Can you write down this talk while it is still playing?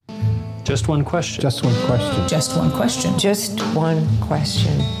Just one question. Just one question. Just one question. Just one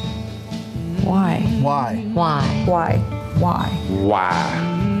question. Why? Why? Why? Why? Why?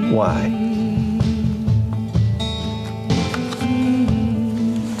 Why? Why?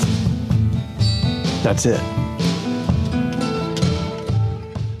 That's it.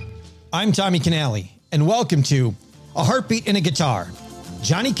 I'm Tommy Canale, and welcome to A Heartbeat and a Guitar,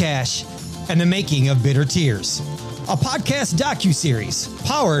 Johnny Cash and the Making of Bitter Tears, a podcast docuseries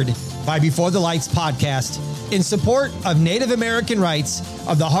powered by Before the Lights podcast in support of Native American rights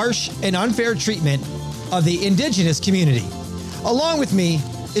of the harsh and unfair treatment of the indigenous community. Along with me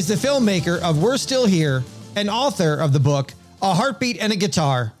is the filmmaker of We're Still Here and author of the book A Heartbeat and a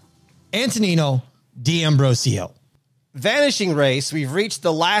Guitar, Antonino D'Ambrosio. Vanishing Race, we've reached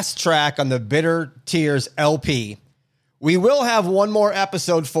the last track on the Bitter Tears LP. We will have one more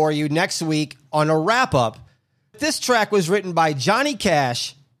episode for you next week on a wrap-up. This track was written by Johnny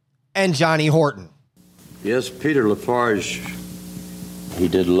Cash and Johnny Horton. Yes, Peter Lafarge, he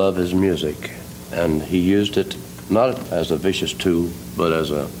did love his music, and he used it not as a vicious tool, but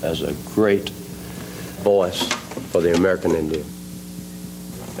as a great voice for the American Indian.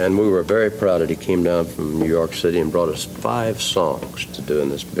 And we were very proud that he came down from New York City and brought us 5 songs to do in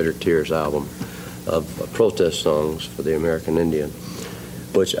this Bitter Tears album of protest songs for the American Indian,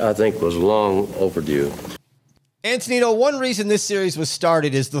 which I think was long overdue. Antonino, one reason this series was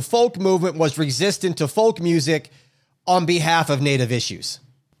started is the folk movement was resistant to folk music on behalf of Native issues.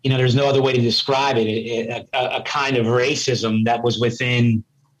 You know, there's no other way to describe it. A kind of racism that was within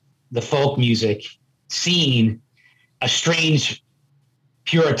the folk music scene, a strange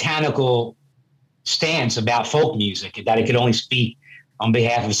puritanical stance about folk music, that it could only speak on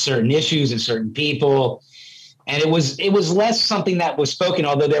behalf of certain issues and certain people. And it was less something that was spoken,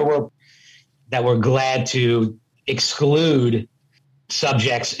 although there were that were glad to exclude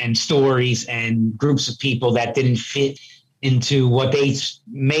subjects and stories and groups of people that didn't fit into what they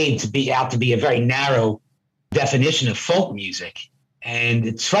made to be a very narrow definition of folk music. And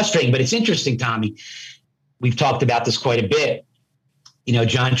it's frustrating, but it's interesting, Tommy. We've talked about this quite a bit. You know,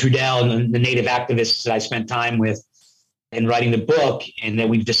 John Trudell and the Native activists that I spent time with in writing the book, and that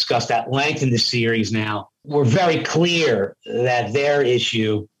we've discussed at length in this series now, were very clear that their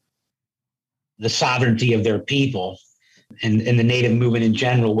issue, the sovereignty of their people and the Native movement in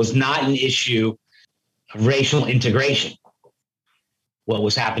general, was not an issue of racial integration. What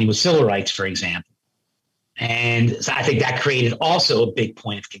was happening with civil rights, for example. And so I think that created also a big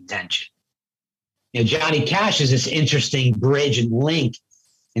point of contention. You know, Johnny Cash is this interesting bridge and link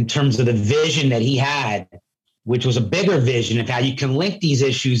in terms of the vision that he had, which was a bigger vision of how you can link these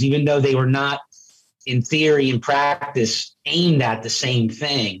issues, even though they were not in theory and practice aimed at the same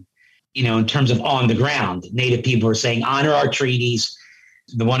thing. You know, in terms of on the ground, Native people are saying, honor our treaties.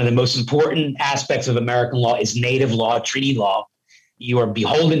 One of the most important aspects of American law is Native law, treaty law. You are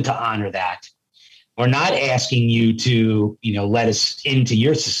beholden to honor that. We're not asking you to, let us into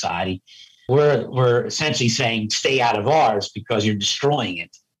your society. We're essentially saying stay out of ours because you're destroying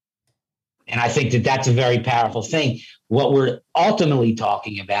it. And I think that that's a very powerful thing. What we're ultimately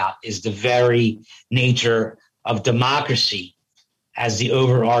talking about is the very nature of democracy as the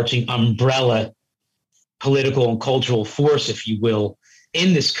overarching umbrella political and cultural force, if you will,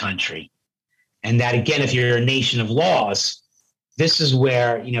 in this country. And that, again, if you're a nation of laws, this is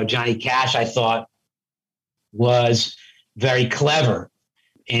where, Johnny Cash, I thought, was very clever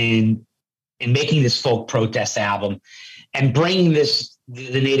in making this folk protest album and bringing the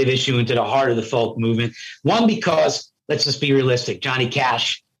Native issue into the heart of the folk movement. One, because let's just be realistic. Johnny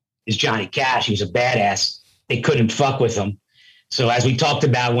Cash is Johnny Cash. He was a badass. They couldn't fuck with him. So as we talked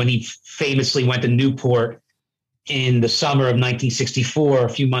about when he famously went to Newport in the summer of 1964, a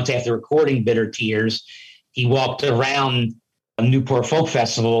few months after recording Bitter Tears, he walked around a Newport Folk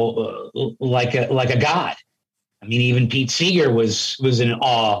Festival like a god. I mean, even Pete Seeger was in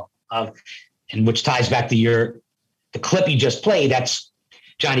awe of, and which ties back to the clip you just played. That's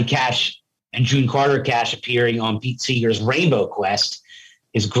Johnny Cash and June Carter Cash appearing on Pete Seeger's Rainbow Quest,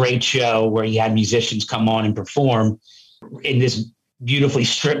 his great show where he had musicians come on and perform in this beautifully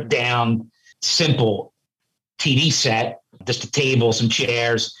stripped down, simple TV set, just a table, some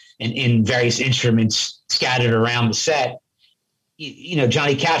chairs, and in various instruments scattered around the set.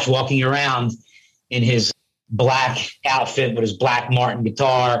 Johnny Cash walking around in his black outfit with his black Martin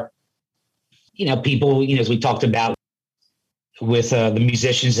guitar. People, as we talked about with the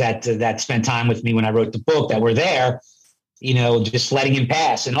musicians that spent time with me when I wrote the book that were there, just letting him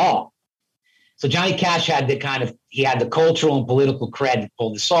pass and all. So Johnny Cash had the cultural and political cred to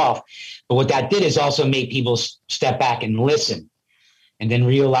pull this off. But what that did is also make people step back and listen and then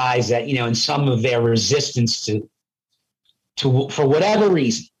realized that, in some of their resistance to for whatever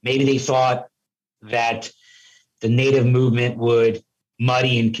reason, maybe they thought that the Native movement would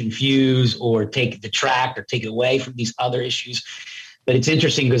muddy and confuse or detract or take away from these other issues. But it's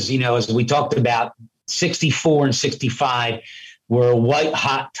interesting because, as we talked about, 64 and 65 were a white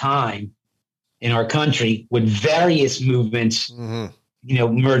hot time in our country with various movements,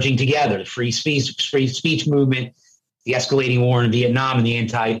 merging together. The free speech movement, the escalating war in Vietnam, and the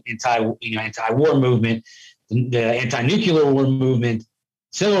anti-war movement, the anti-nuclear war movement,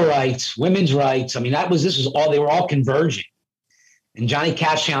 civil rights, women's rights. They were all converging. And Johnny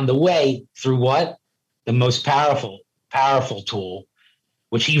Cash found the way through what? The most powerful tool,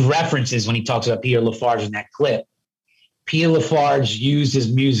 which he references when he talks about Peter Lafarge in that clip. Peter Lafarge used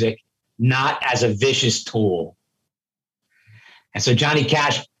his music not as a vicious tool. And so Johnny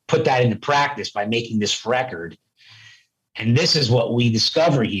Cash put that into practice by making this record. And this is what we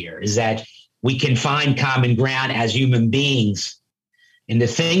discover here, is that we can find common ground as human beings in the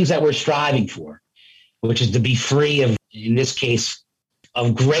things that we're striving for, which is to be free of, in this case,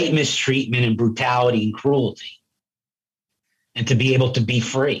 of great mistreatment and brutality and cruelty, and to be able to be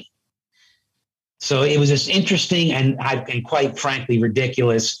free. So it was this interesting and quite frankly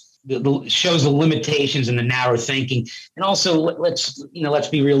ridiculous. Shows the limitations and the narrow thinking, and also let's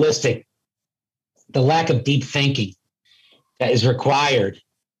be realistic. The lack of deep thinking that is required.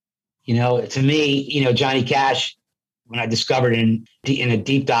 To me, Johnny Cash, when I discovered in a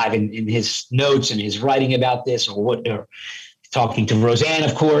deep dive in his notes and his writing about this, or talking to Roseanne,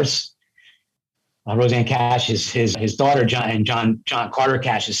 of course. Roseanne Cash is his daughter, John Carter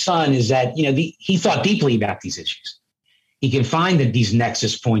Cash's son, is that, he thought deeply about these issues. He can find these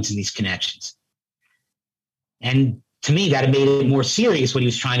nexus points and these connections. And to me, that made it more serious what he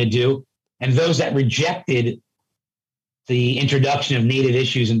was trying to do. And those that rejected the introduction of Native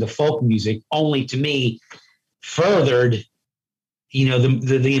issues into folk music only, to me, furthered,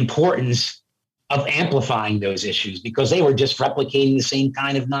 the importance of amplifying those issues, because they were just replicating the same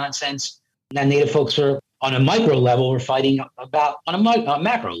kind of nonsense that Native folks are on a micro level were fighting about on a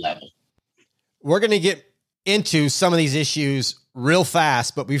macro level. We're going to get into some of these issues real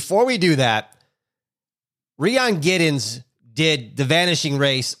fast, but before we do that, Rhian Giddens did The Vanishing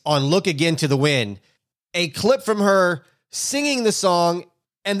Race on Look Again to the Wind, a clip from her singing the song,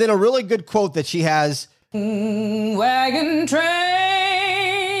 and then a really good quote that she has. Wagon trains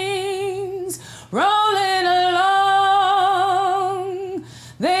rolling along,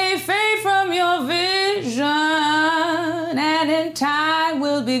 they fade from your vision, and in time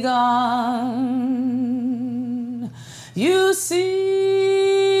will be gone. You see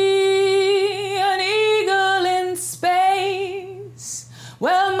an eagle in space.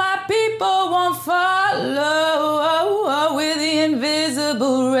 Well, my people won't follow with the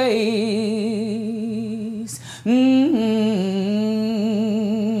invisible race.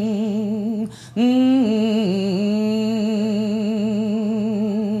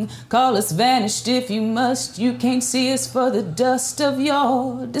 Call us vanished if you must. You can't see us for the dust of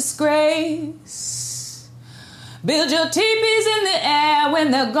your disgrace. Build your teepees in the air. When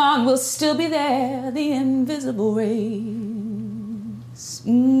they're gone, we'll still be there. The invisible race.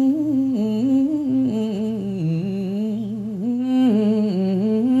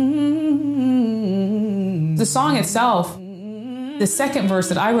 The song itself, the second verse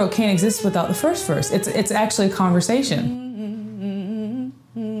that I wrote, can't exist without the first verse. It's actually a conversation.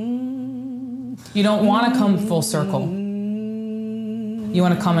 You don't want to come full circle. You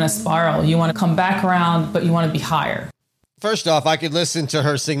want to come in a spiral. You want to come back around, but you want to be higher. First off, I could listen to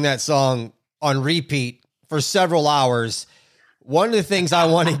her sing that song on repeat for several hours. One of the things I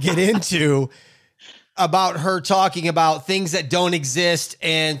want to get into about her talking about things that don't exist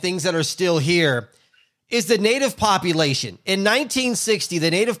and things that are still here is the Native population. In 1960, the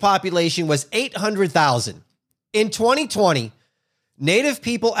Native population was 800,000. In 2020, Native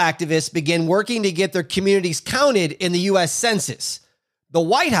people activists began working to get their communities counted in the U.S. Census. The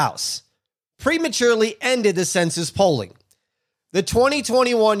White House prematurely ended the census polling. The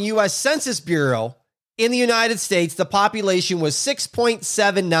 2021 U.S. Census Bureau, in the United States, the population was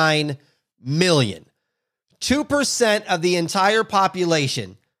 6.79 million. 2% of the entire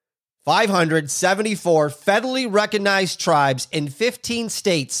population, 574 federally recognized tribes in 15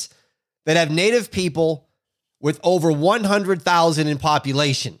 states that have Native people with over 100,000 in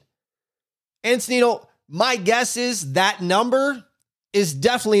population. Antonino, my guess is that number is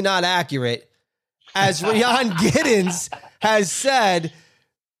definitely not accurate. As Rhian Giddens has said,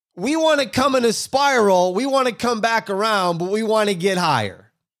 we want to come in a spiral, we want to come back around, but we want to get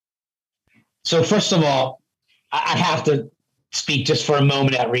higher. So first of all, I have to speak just for a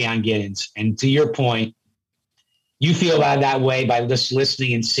moment at Rhiannon Giddens. And to your point, you feel that way by just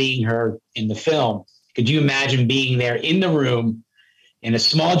listening and seeing her in the film. Could you imagine being there in the room, in a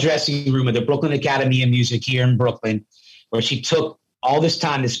small dressing room at the Brooklyn Academy of Music here in Brooklyn, where she took all this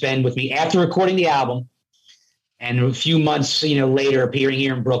time to spend with me after recording the album, and a few months, later, appearing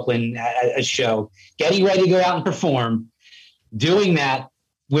here in Brooklyn at a show, getting ready to go out and perform, doing that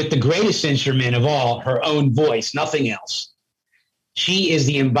with the greatest instrument of all, her own voice, nothing else. She is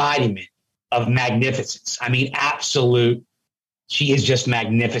the embodiment of magnificence. I mean, absolute. She is just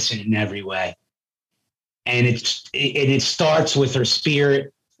magnificent in every way. And it starts with her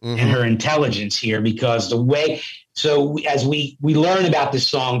spirit and her intelligence here, because the way, so as we learn about this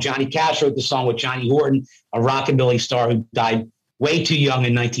song, Johnny Cash wrote the song with Johnny Horton, a rockabilly star who died way too young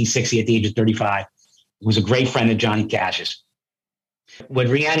in 1960 at the age of 35. He was a great friend of Johnny Cash's. What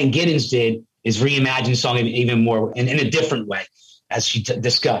Rhiannon Giddens did is reimagine the song even more in a different way, as she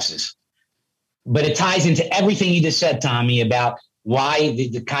discusses. But it ties into everything you just said, Tommy, about why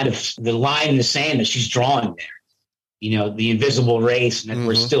the kind of the line in the sand that she's drawing there, the invisible race, and that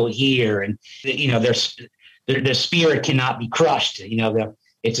we're still here, and their spirit cannot be crushed.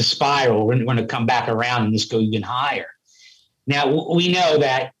 It's a spiral. We're going to come back around and just go even higher. Now we know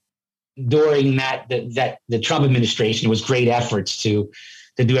that during that the Trump administration, was great efforts to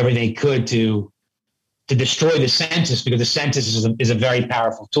do everything they could to destroy the census, because the census is a very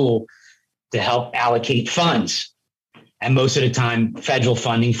powerful tool to help allocate funds. And most of the time, federal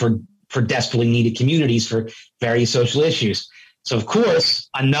funding for desperately needed communities for various social issues. So, of course,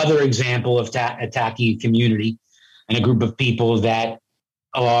 another example of attacking a community and a group of people that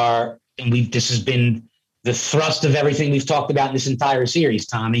are, and this has been the thrust of everything we've talked about in this entire series,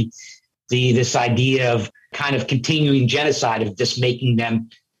 Tommy, this idea of kind of continuing genocide, of just making them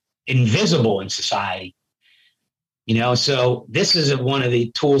invisible in society. So this is one of the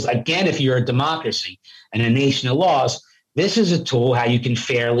tools, again, if you're a democracy and a nation of laws, this is a tool how you can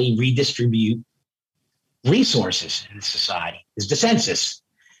fairly redistribute resources in society, is the census.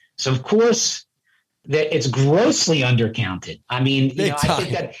 So, of course, that it's grossly undercounted. I mean, I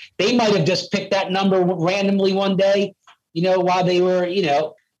think that they might have just picked that number randomly one day, while they were,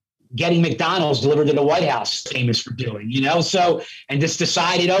 getting McDonald's delivered to the White House, famous for doing, so, and just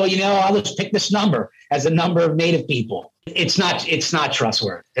decided, I'll just pick this number as a number of Native people. It's not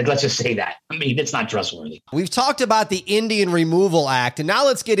trustworthy. Let's just say that. I mean, it's not trustworthy. We've talked about the Indian Removal Act, and now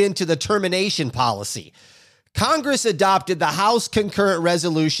let's get into the termination policy. Congress adopted the House Concurrent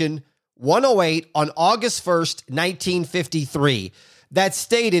Resolution 108 on August 1st, 1953, that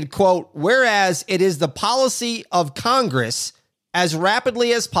stated, quote, "Whereas it is the policy of Congress, as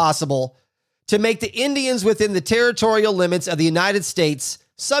rapidly as possible, to make the Indians within the territorial limits of the United States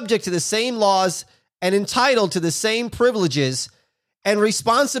subject to the same laws and entitled to the same privileges and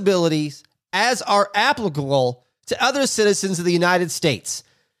responsibilities as are applicable to other citizens of the United States,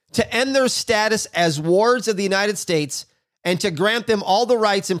 to end their status as wards of the United States, and to grant them all the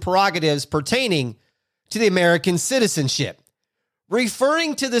rights and prerogatives pertaining to the American citizenship."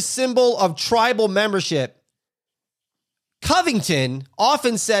 Referring to the symbol of tribal membership, Covington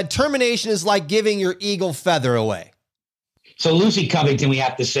often said termination is like giving your eagle feather away. So Lucy Covington, we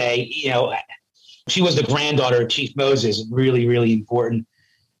have to say, she was the granddaughter of Chief Moses, really, really important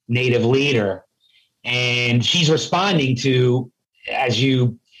Native leader. And she's responding to, as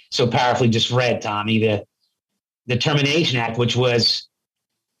you so powerfully just read, Tommy, the Termination Act, which was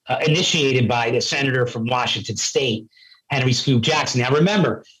initiated by the senator from Washington State, Henry Scoop Jackson. Now,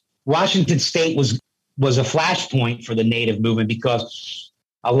 remember, Washington State was a flashpoint for the Native movement, because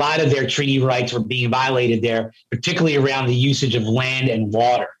a lot of their treaty rights were being violated there, particularly around the usage of land and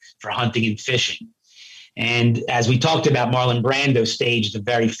water for hunting and fishing. And as we talked about, Marlon Brando staged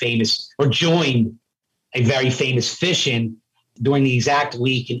joined a very famous fish-in during the exact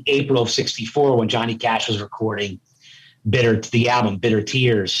week in April of '64 when Johnny Cash was recording the album Bitter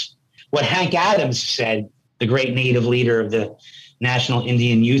Tears. What Hank Adams said, the great Native leader of the National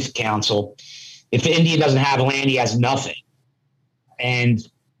Indian Youth Council, if the Indian doesn't have land, he has nothing. And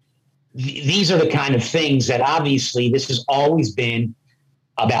these are the kind of things that obviously this has always been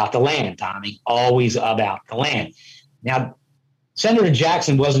about the land, Tommy, always about the land. Now, Senator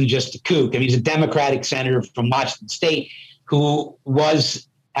Jackson wasn't just a kook. I mean, he's a Democratic senator from Washington State who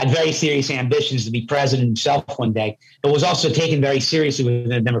had very serious ambitions to be president himself one day, but was also taken very seriously within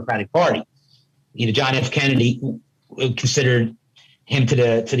the Democratic Party. John F. Kennedy considered him to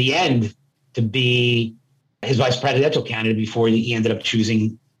the end to be his vice presidential candidate before he ended up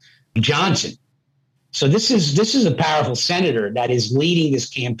choosing Johnson. So this is a powerful senator that is leading this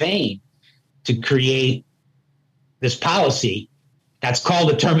campaign to create this policy that's called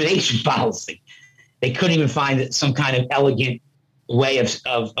a termination policy. They couldn't even find some kind of elegant way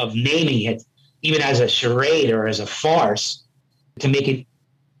of naming it, even as a charade or as a farce, to make it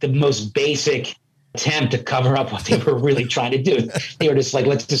the most basic attempt to cover up what they were really trying to do. They were just like,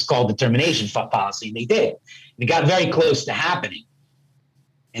 let's just call it the termination policy. And they did. And it got very close to happening.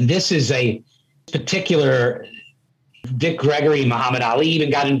 And this is a particular, Dick Gregory, Muhammad Ali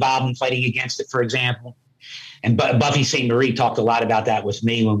even got involved in fighting against it, for example. And Buffy St. Marie talked a lot about that with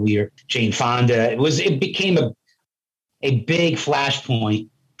me when we were Jane Fonda. It became a big flashpoint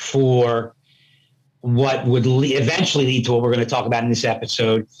for what would eventually lead to what we're going to talk about in this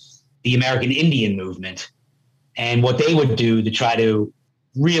episode, the American Indian movement, and what they would do to try to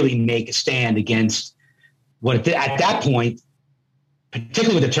really make a stand against what at that point,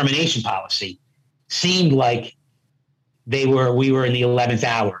 particularly with the termination policy, seemed like we were in the 11th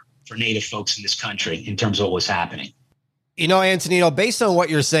hour for Native folks in this country in terms of what was happening. You know, Antonino, based on what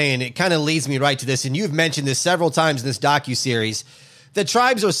you're saying, it kind of leads me right to this, and you've mentioned this several times in this docuseries. The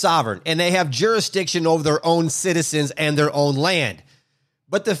tribes are sovereign, and they have jurisdiction over their own citizens and their own land.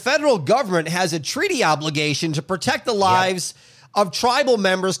 But the federal government has a treaty obligation to protect the lives of tribal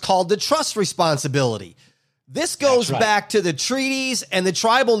members called the trust responsibility. This goes back to the treaties and the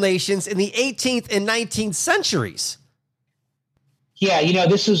tribal nations in the 18th and 19th centuries. Yeah,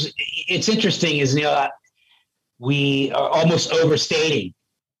 it's interesting is, we are almost overstating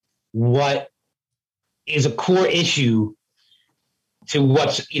what is a core issue to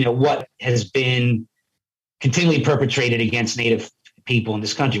what has been continually perpetrated against Native people in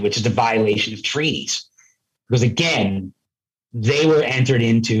this country, which is the violation of treaties. Because again, they were entered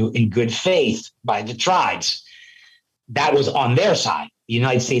into in good faith by the tribes. That was on their side. The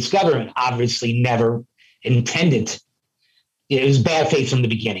United States government obviously never intended. It was bad faith from the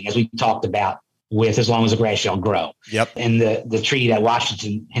beginning, as we talked about with As Long as the Grass Shall Grow. Yep. And the treaty that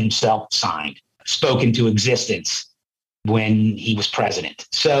Washington himself signed, spoke into existence when he was president.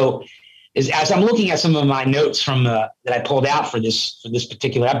 So as I'm looking at some of my notes from that I pulled out for this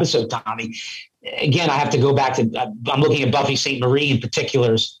particular episode, Tommy, again, I have to go back to, I'm looking at Buffy St. Marie in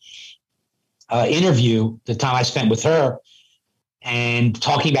particular's interview, the time I spent with her, and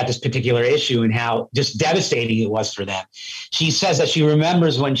talking about this particular issue and how just devastating it was for them. She says that she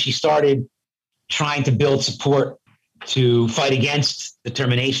remembers when she started trying to build support to fight against the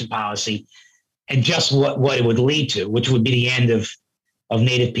termination policy and just what it would lead to, which would be the end of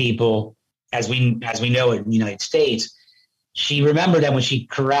Native people as we know it in the United States. She remembered that when she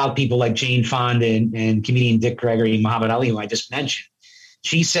corralled people like Jane Fonda and comedian Dick Gregory and Muhammad Ali, who I just mentioned.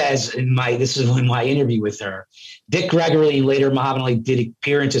 She says this is in my interview with her, Dick Gregory and later Muhammad Ali did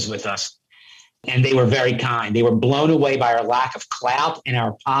appearances with us, and they were very kind. They were blown away by our lack of clout and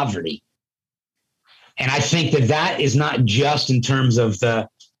our poverty. And I think that is not just in terms of the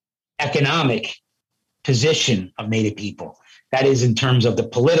economic position of Native people. That is in terms of the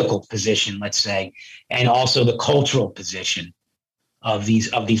political position, let's say, and also the cultural position of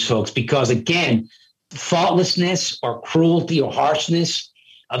these folks. Because again, thoughtlessness or cruelty or harshness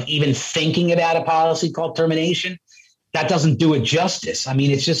of even thinking about a policy called termination, that doesn't do it justice. I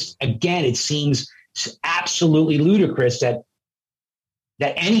mean, it's just, again, it seems absolutely ludicrous that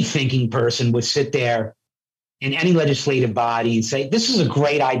any thinking person would sit there in any legislative body and say, this is a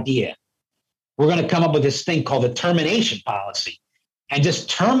great idea. We're going to come up with this thing called the termination policy and just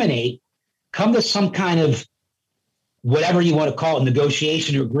terminate, come to some kind of whatever you want to call it,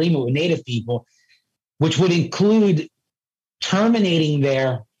 negotiation or agreement with Native people, which would include terminating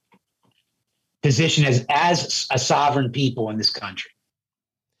their position as a sovereign people in this country,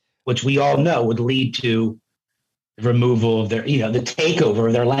 which we all know would lead to the removal of their, the takeover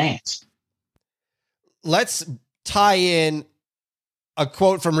of their lands. Let's tie in a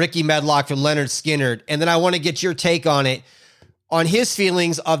quote from Ricky Medlock from Leonard Skinner, and then I want to get your take on it, on his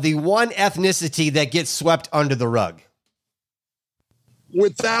feelings of the one ethnicity that gets swept under the rug.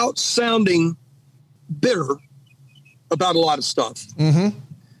 Without sounding bitter about a lot of stuff. Mm-hmm.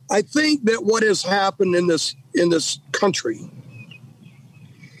 I think that what has happened in this country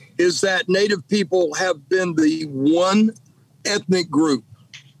is that Native people have been the one ethnic group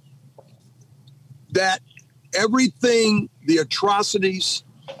that everything, the atrocities,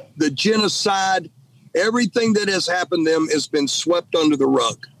 the genocide, everything that has happened to them has been swept under the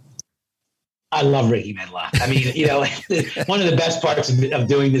rug. I love Ricky Medlock. I mean, one of the best parts of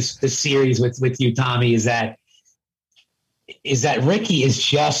doing this series with you, Tommy, is that Ricky is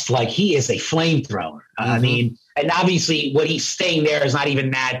just like, he is a flamethrower. Mm-hmm. I mean, and obviously what he's saying there is not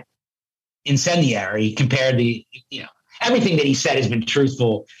even that incendiary compared to, everything that he said has been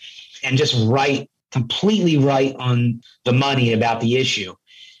truthful and just right completely right on the money about the issue.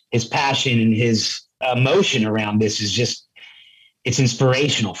 His passion and his emotion around this is just, it's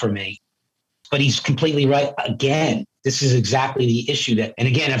inspirational for me. But he's completely right. Again, this is exactly the issue that, and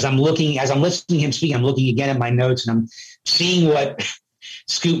again, as I'm listening to him speak, I'm looking again at my notes and I'm seeing what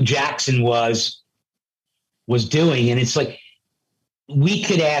Scoop Jackson was doing. And it's like, we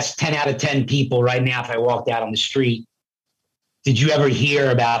could ask 10 out of 10 people right now, if I walked out on the street, did you ever hear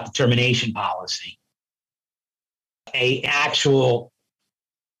about the termination policy? A actual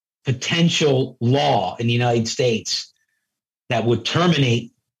potential law in the United States that would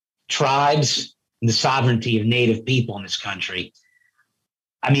terminate tribes and the sovereignty of Native people in this country.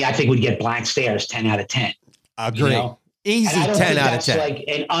 I mean, I think we'd get blank stares 10 out of 10. Agree. You know? Easy 10 out of 10. That's like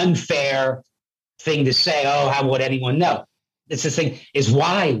an unfair thing to say, oh, how would anyone know? It's the thing is,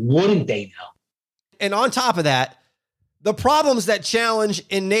 why wouldn't they know? And on top of that, the problems that challenge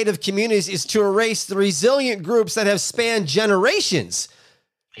in Native communities is to erase the resilient groups that have spanned generations.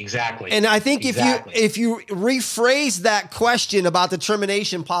 Exactly. And I think if you rephrase that question about the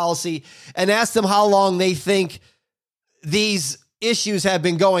termination policy and ask them how long they think these issues have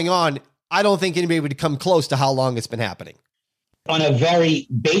been going on, I don't think anybody would come close to how long it's been happening. On a very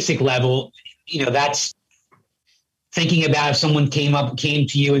basic level, you know, that's thinking about if someone came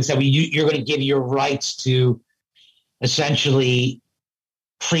to you and said, well, you're going to give your rights to essentially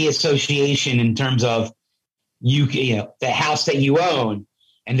free association in terms of you know, the house that you own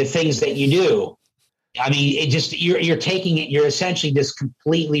and the things that you do. I mean, it just, you're taking it, you're essentially just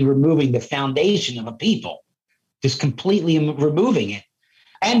completely removing the foundation of a people, just completely removing it.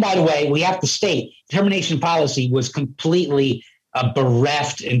 And by the way, we have to state, termination policy was completely a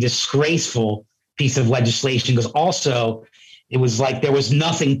bereft and disgraceful piece of legislation, because also it was like there was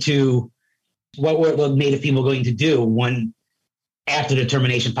nothing to what were the Native people going to do when after the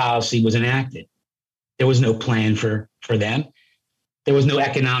termination policy was enacted. There was no plan for them. There was no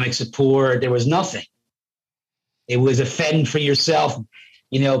economic support. There was nothing. It was a fend for yourself,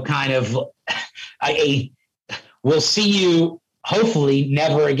 you know, kind of we'll see you hopefully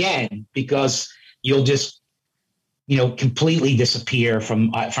never again, because you'll just, you know, completely disappear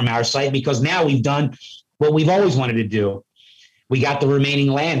from our site, because now we've done what we've always wanted to do. We got the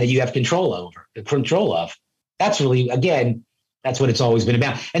remaining land that you have control of. That's really, again, that's what it's always been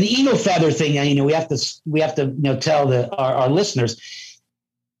about. And the eagle feather thing, you know, we have to you know, tell our listeners,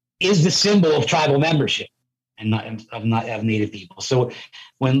 is the symbol of tribal membership and not of Native people. So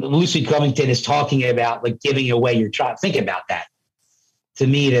when Lucy Covington is talking about like giving away your tribe, think about that. To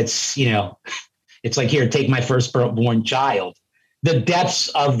me, that's, you know, it's like, here, take my firstborn child. The depths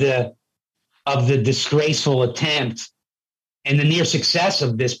of the disgraceful attempt and the near success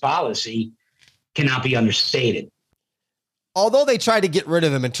of this policy cannot be understated. Although they tried to get rid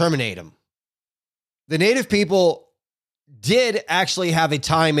of him and terminate him, the Native people did actually have a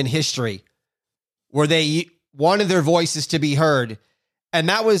time in history where they wanted their voices to be heard, and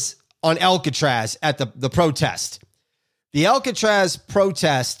that was on Alcatraz at the protest. The Alcatraz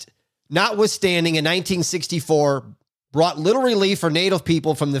protest, notwithstanding in 1964, brought little relief for Native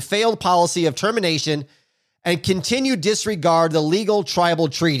people from the failed policy of termination and continued disregard the legal tribal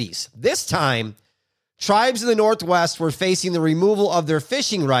treaties. This time, tribes in the Northwest were facing the removal of their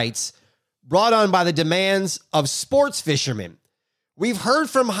fishing rights brought on by the demands of sports fishermen. We've heard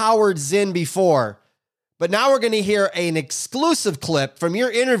from Howard Zinn before, but now we're going to hear an exclusive clip from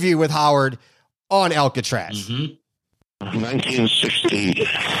your interview with Howard on Alcatraz. Mm-hmm.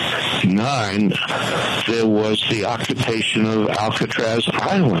 1969, there was the occupation of Alcatraz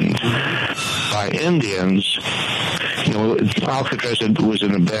Island by Indians. You know, Alcatraz was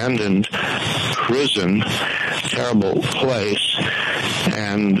an abandoned prison, terrible place,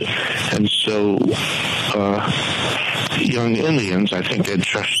 and so young Indians, I think they'd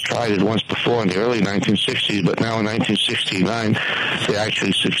just tried it once before in the early 1960s, but now in 1969, they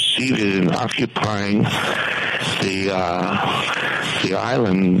actually succeeded in occupying the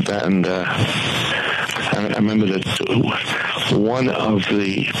island, and I remember that one of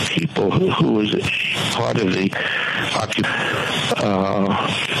the people who was part of the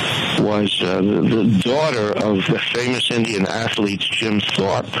was the daughter of the famous Indian athlete Jim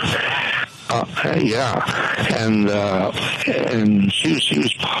Thorpe. And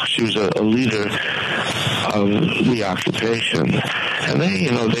she was a leader of the occupation, and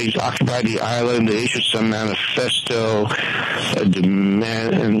they occupied the island. They issued some manifesto, a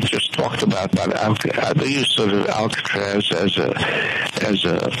demand, and just talked about they used sort of Alcatraz as a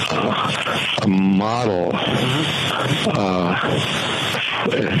model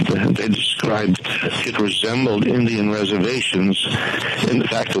they described it resembled Indian reservations. In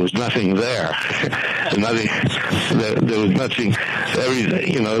fact, there was nothing there. There was nothing.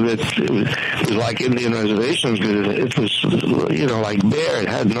 Everything, it was like Indian reservations, but it was, like bare. It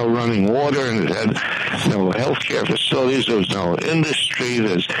had no running water, and it had no healthcare facilities. There was no industry.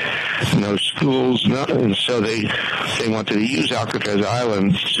 There's no schools. And so they wanted to use Alcatraz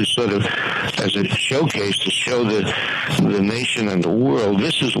Island to sort of as a showcase to show the nation and the world,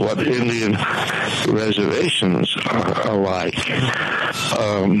 this is what Indian reservations are like.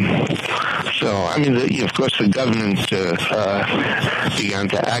 Of course, the government began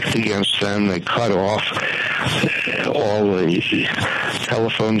to act against them. They cut off all the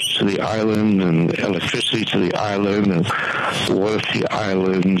telephones to the island and electricity to the island and water to the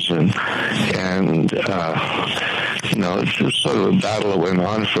islands, and it was sort of a battle that went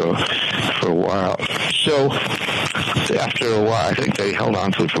on for a while. So after a while, I think they held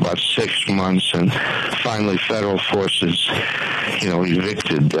on to it for about 6 months, and finally federal forces,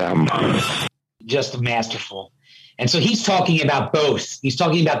 evicted them. Just masterful. And so he's talking about both. He's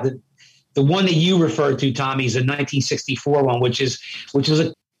talking about the one that you referred to, Tommy, is the 1964 one, which was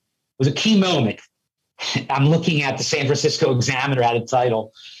a key moment. I'm looking at the San Francisco Examiner had a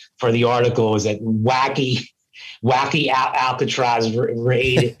title for the article, is that wacky Alcatraz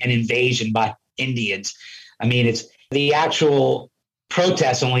raid and invasion by Indians. I mean, it's the actual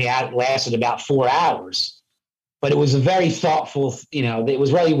protest only lasted about 4 hours, but it was a very thoughtful, it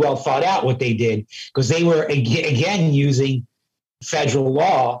was really well thought out what they did, because they were again using federal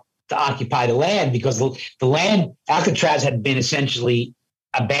law to occupy the land, because the land, Alcatraz, had been essentially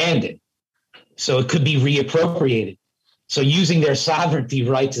abandoned, so it could be reappropriated. So using their sovereignty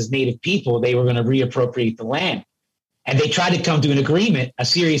rights as native people, they were going to reappropriate the land. And they tried to come to an agreement, a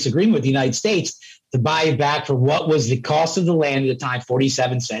serious agreement with the United States to buy it back for what was the cost of the land at the time,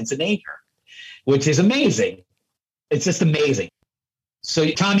 47 cents an acre, which is amazing. It's just amazing. So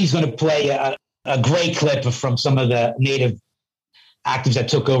Tommy's going to play a great clip from some of the native activists that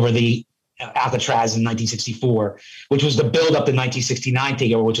took over the Alcatraz in 1964, which was the build up to 1969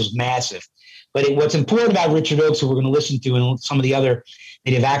 takeover, which was massive. But what's important about Richard Oakes, who we're going to listen to, and some of the other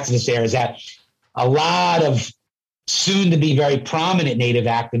native activists there, is that a lot of soon to be very prominent native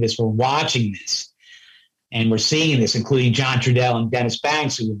activists were watching this. And we're seeing this, including John Trudell and Dennis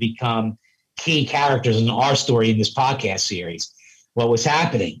Banks, who would become key characters in our story in this podcast series, what was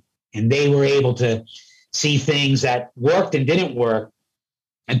happening. And they were able to see things that worked and didn't work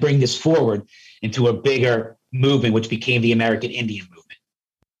and bring this forward into a bigger movement, which became the American Indian movement.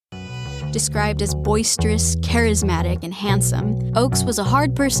 Described as boisterous, charismatic, and handsome, Oakes was a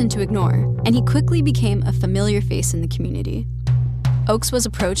hard person to ignore, and he quickly became a familiar face in the community. Oakes was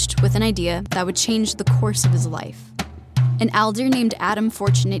approached with an idea that would change the course of his life. An elder named Adam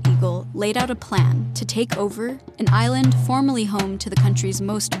Fortunate Eagle laid out a plan to take over an island formerly home to the country's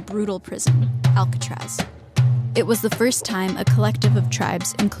most brutal prison, Alcatraz. It was the first time a collective of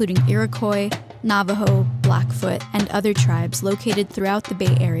tribes, including Iroquois, Navajo, Blackfoot, and other tribes located throughout the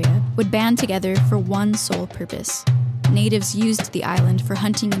Bay Area, would band together for one sole purpose. Natives used the island for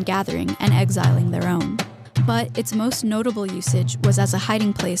hunting and gathering and exiling their own. But its most notable usage was as a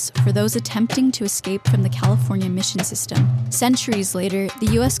hiding place for those attempting to escape from the California mission system. Centuries later,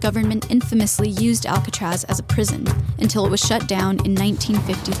 the U.S. government infamously used Alcatraz as a prison until it was shut down in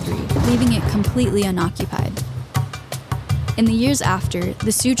 1953, leaving it completely unoccupied. In the years after,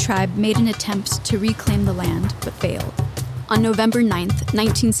 the Sioux tribe made an attempt to reclaim the land, but failed. On November 9th,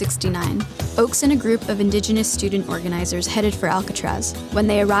 1969, Oakes and a group of indigenous student organizers headed for Alcatraz. When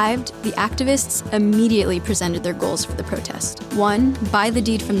they arrived, the activists immediately presented their goals for the protest. 1, buy the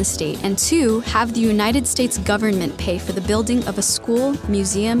deed from the state, and 2, have the United States government pay for the building of a school,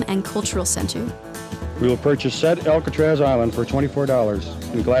 museum, and cultural center. We will purchase said Alcatraz Island for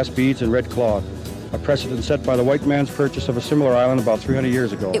 $24 in glass beads and red cloth, a precedent set by the white man's purchase of a similar island about 300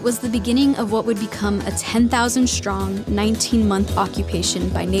 years ago. It was the beginning of what would become a 10,000-strong, 19-month occupation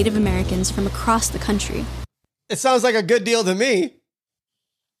by Native Americans from across the country. It sounds like a good deal to me.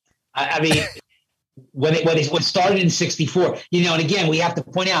 I mean, when it started in '64, and again, we have to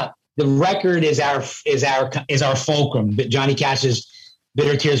point out the record is our fulcrum. Johnny Cash's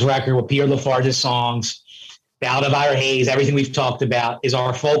Bitter Tears record with Pierre Lafarge's songs, Ballad of Ira Hayes, everything we've talked about is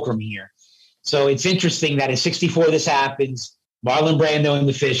our fulcrum here. So it's interesting that in '64 this happens. Marlon Brando and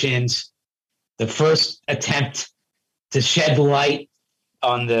the Fish-Ins, the first attempt to shed light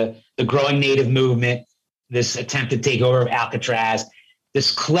on the growing Native movement, this attempt to take over Alcatraz,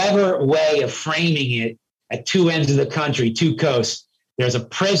 this clever way of framing it at two ends of the country, two coasts. There's a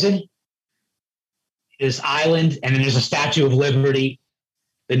prison, this island, and then there's a Statue of Liberty.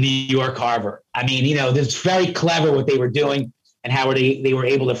 the New York Harbor. I mean, it's very clever what they were doing and how they were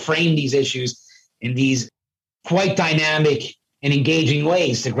able to frame these issues in these quite dynamic and engaging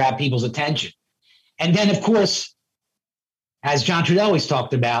ways to grab people's attention. And then, of course, as John Trudell always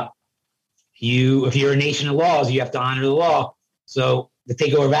talked about, if you're a nation of laws, you have to honor the law. So the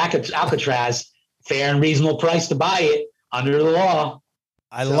takeover of Alcatraz, fair and reasonable price to buy it under the law.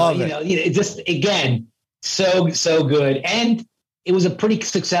 I love it. It just, again, so good. And it was a pretty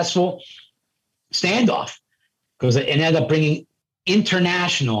successful standoff because it ended up bringing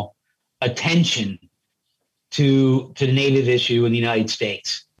international attention to the Native issue in the United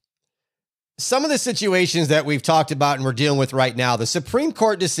States. Some of the situations that we've talked about and we're dealing with right now, the Supreme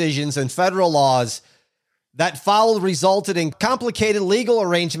Court decisions and federal laws that followed resulted in complicated legal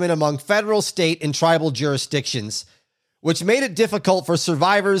arrangement among federal, state, and tribal jurisdictions, which made it difficult for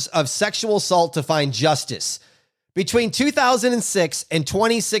survivors of sexual assault to find justice. Between 2006 and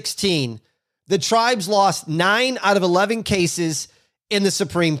 2016, the tribes lost 9 out of 11 cases in the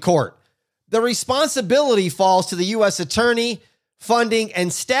Supreme Court. The responsibility falls to the U.S. Attorney. Funding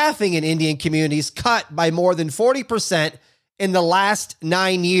and staffing in Indian communities cut by more than 40% in the last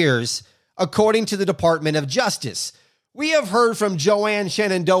 9 years, according to the Department of Justice. We have heard from Joanne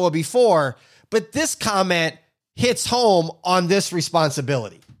Shenandoah before, but this comment hits home on this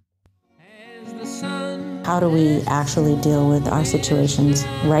responsibility. How do we actually deal with our situations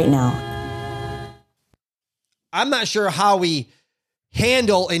right now? I'm not sure how we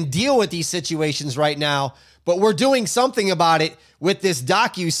handle and deal with these situations right now, but we're doing something about it with this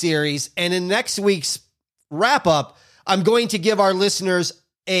docu-series. And in next week's wrap-up, I'm going to give our listeners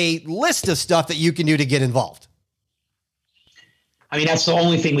a list of stuff that you can do to get involved. I mean, that's the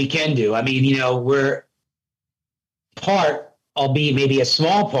only thing we can do. I mean, we're part, albeit maybe a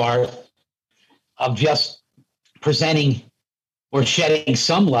small part, of just presenting or shedding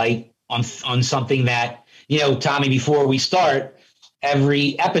some light on something that, Tommy, before we start,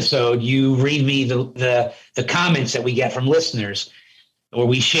 every episode, you read me the comments that we get from listeners, or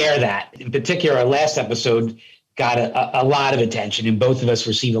we share that. In particular, our last episode got a lot of attention, and both of us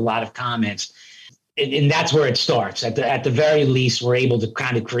received a lot of comments. And that's where it starts. At the very least, we're able to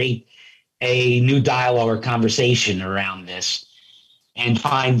kind of create a new dialogue or conversation around this and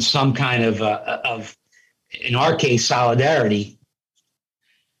find some kind of in our case, solidarity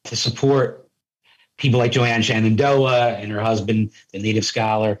to support people like Joanne Shenandoah and her husband, the Native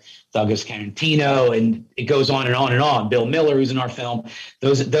scholar, Douglas Carantino, and it goes on and on and on. Bill Miller, who's in our film,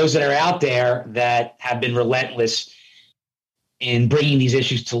 those that are out there that have been relentless in bringing these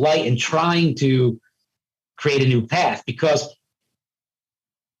issues to light and trying to create a new path, because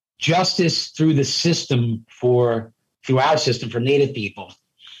justice through the system through our system for Native people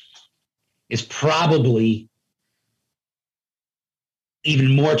is probably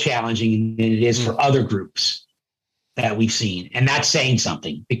even more challenging than it is for other groups that we've seen. And that's saying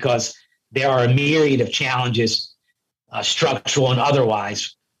something, because there are a myriad of challenges, structural and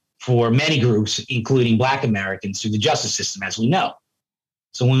otherwise, for many groups, including Black Americans, through the justice system, as we know.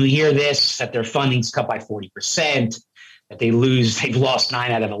 So when we hear this, that their funding's cut by 40%, that they've lost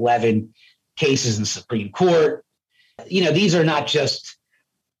 9 out of 11 cases in the Supreme Court, these are not just,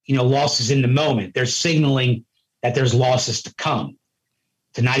 losses in the moment. They're signaling that there's losses to come,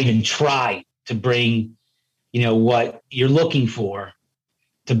 to not even try to bring, what you're looking for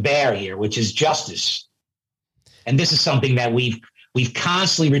to bear here, which is justice. And this is something that we've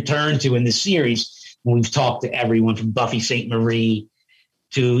constantly returned to in this series when we've talked to everyone from Buffy St. Marie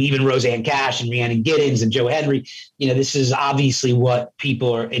to even Roseanne Cash and Rhiannon Giddens and Joe Henry. This is obviously what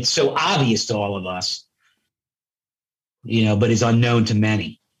it's so obvious to all of us, but is unknown to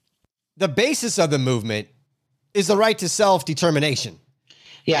many. The basis of the movement is the right to self-determination.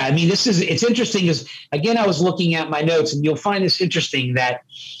 Yeah, I mean, it's interesting because, again, I was looking at my notes, and you'll find this interesting that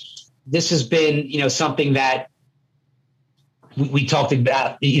this has been, something that we talked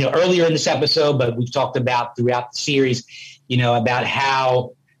about, earlier in this episode, but we've talked about throughout the series, about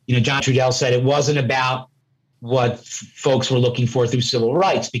how, John Trudell said it wasn't about what folks were looking for through civil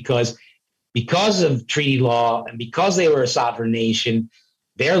rights, because of treaty law and because they were a sovereign nation,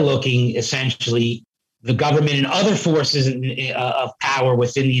 they're looking essentially the government and other forces of power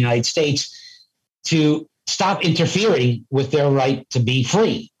within the United States to stop interfering with their right to be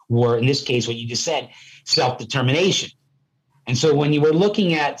free, or in this case, what you just said, self-determination. And so when you were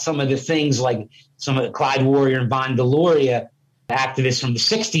looking at some of the things like some of the Clyde Warrior and Von Deloria activists from the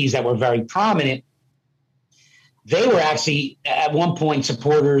 60s that were very prominent, they were actually at one point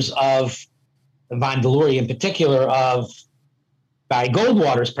supporters of Von Deloria in particular of Barry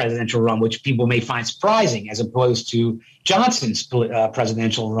Goldwater's presidential run, which people may find surprising as opposed to Johnson's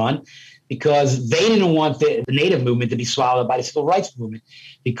presidential run, because they didn't want the Native movement to be swallowed by the civil rights movement,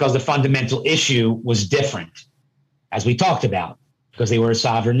 because the fundamental issue was different, as we talked about, because they were a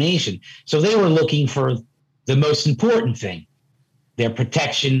sovereign nation. So they were looking for the most important thing, their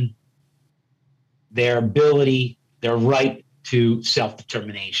protection, their ability, their right to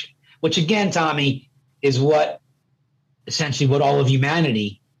self-determination, which again, Tommy, is essentially what all of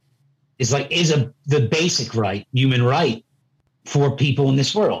humanity is the basic right, human right for people in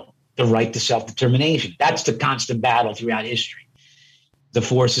this world, the right to self-determination. That's the constant battle throughout history. The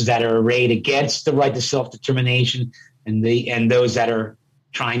forces that are arrayed against the right to self-determination and those that are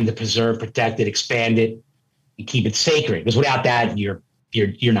trying to preserve, protect it, expand it, and keep it sacred. Because without that, you're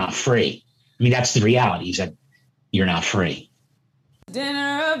not free. I mean, that's the reality, is that you're not free.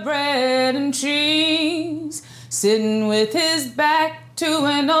 Dinner of bread and cheese, sitting with his back to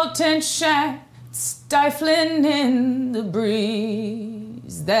an old tent shack, stifling in the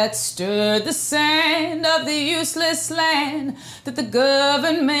breeze that stirred the sand of the useless land that the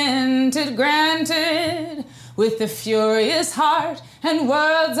government had granted. With a furious heart and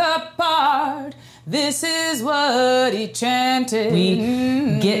worlds apart, this is what he chanted. We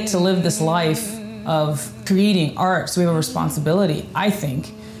get to live this life of creating art, so we have a responsibility, I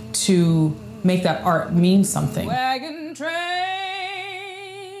think, to make that art mean something. Wagon train,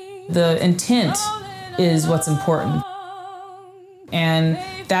 the intent is what's important, and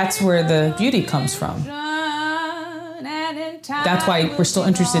that's where the beauty comes from. That's why we're still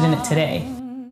interested in it today.